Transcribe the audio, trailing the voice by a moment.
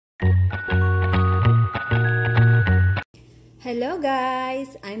Hello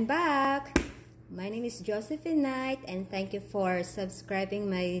guys, I'm back. My name is Josephine Knight and thank you for subscribing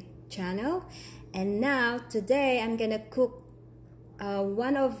my channel. And now today I'm gonna cook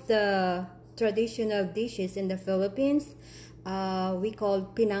one of the traditional dishes in the Philippines. We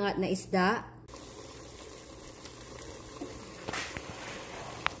call Pinangat na isda.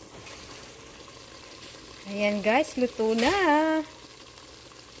 Ayan guys, luto na.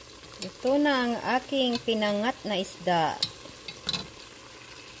 Luto na ang aking pinangat na isda.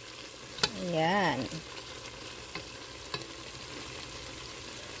 Ayan.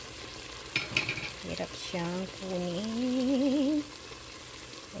 Hirap siyang kunin.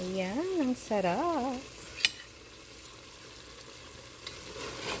 Ayan, ang sarap.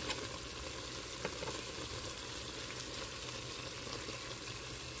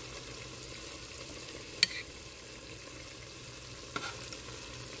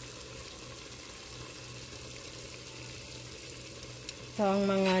 Ito ang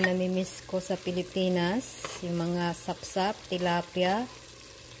mga namimiss ko sa Pilipinas, yung mga sapsap, tilapia,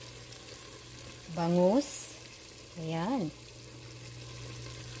 bangus. Ayan.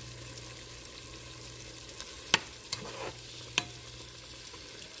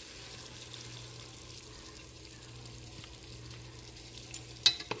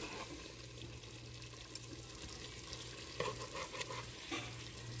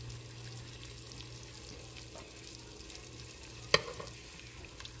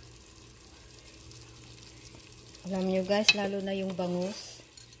 Alam nyo guys, lalo na yung bangus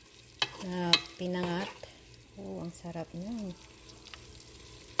na pinangat. Oh, ang sarap niyan.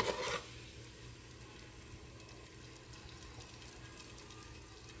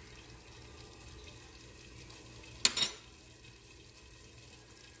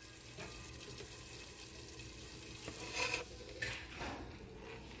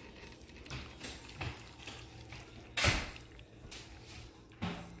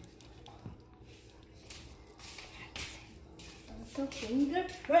 So finger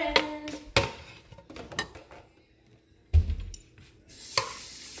friend.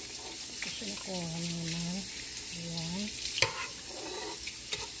 Kasi nakuha naman. Ayan.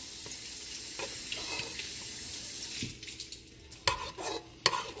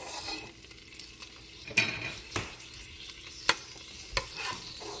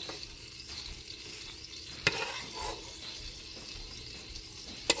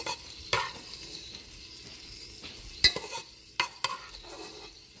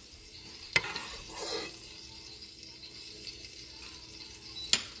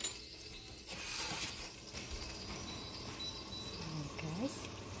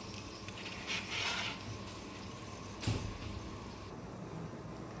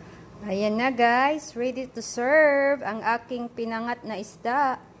 Ayan na guys, ready to serve ang aking pinangat na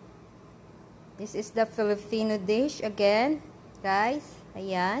isda. This is the Filipino dish again, guys.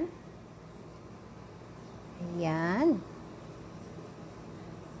 Ayan. Ayan.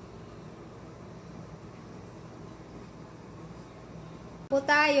 Po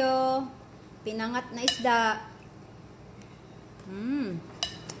tayo, pinangat na isda.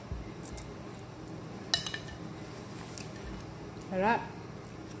 Sarap.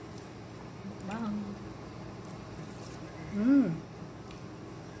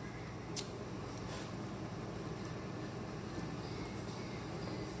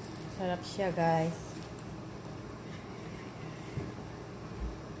 Sarap siya guys.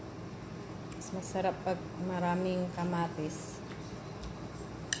 Mas masarap pag maraming kamatis.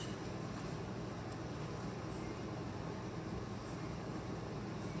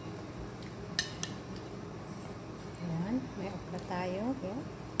 Ayan, may okra tayo. Ayan.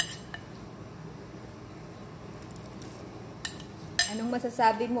 Anong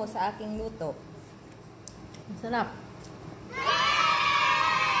masasabi mo sa aking luto? Masarap.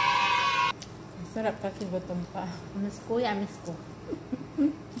 Masarap kasi gutom pa. Miss ko yan, miss ko.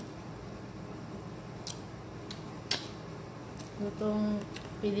 Lutong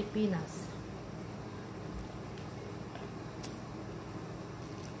Pilipinas.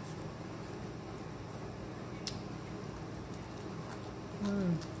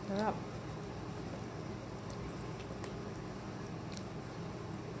 Sarap.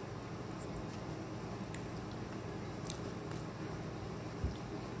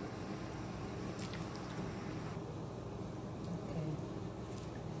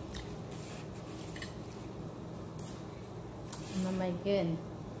 Mamay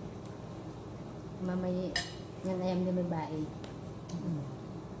mamay yan ayam na babae.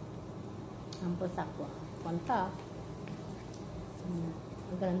 Ang pusak ko konta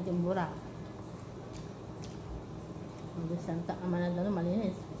ang galang timbura ang bisanta ang manadalo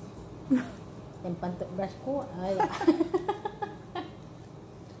malinis pantok brush ko. Ay.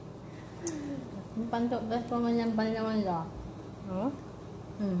 Yung pantok brush ko man yung naman lang. Oh?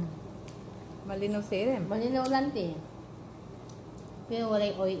 Malinaw siya rin. Malinaw lang din. Pero wala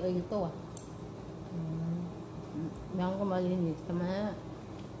yung oil to ah. Mayroon ko malinis. Tama na.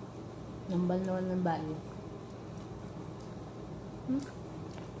 Nambal naman ng bayo.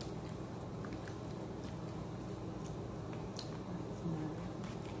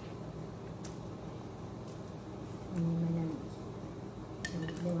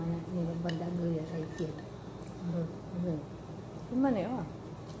 Gimana ya?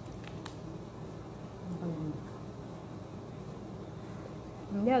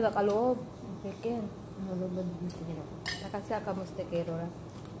 Hindi, agak kaloob. Pikin. Malubad dito nila. Nakasya ka mustikero ra.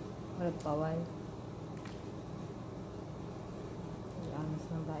 Walang pawal. Anas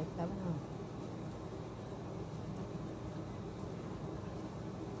ng bait tama na.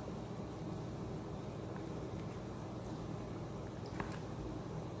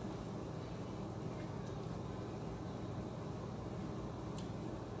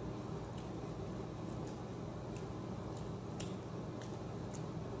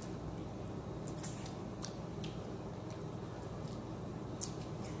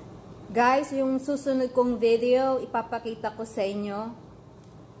 Guys, yung susunod kong video, ipapakita ko sa inyo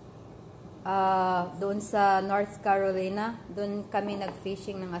doon sa North Carolina. Doon kami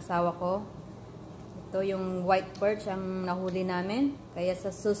nag-fishing ng asawa ko. Ito yung white perch ang nahuli namin. Kaya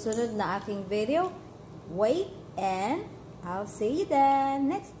sa susunod na aking video, wait and I'll see you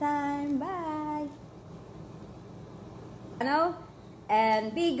then next time. Bye!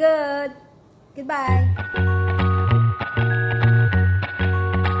 And be good! Goodbye!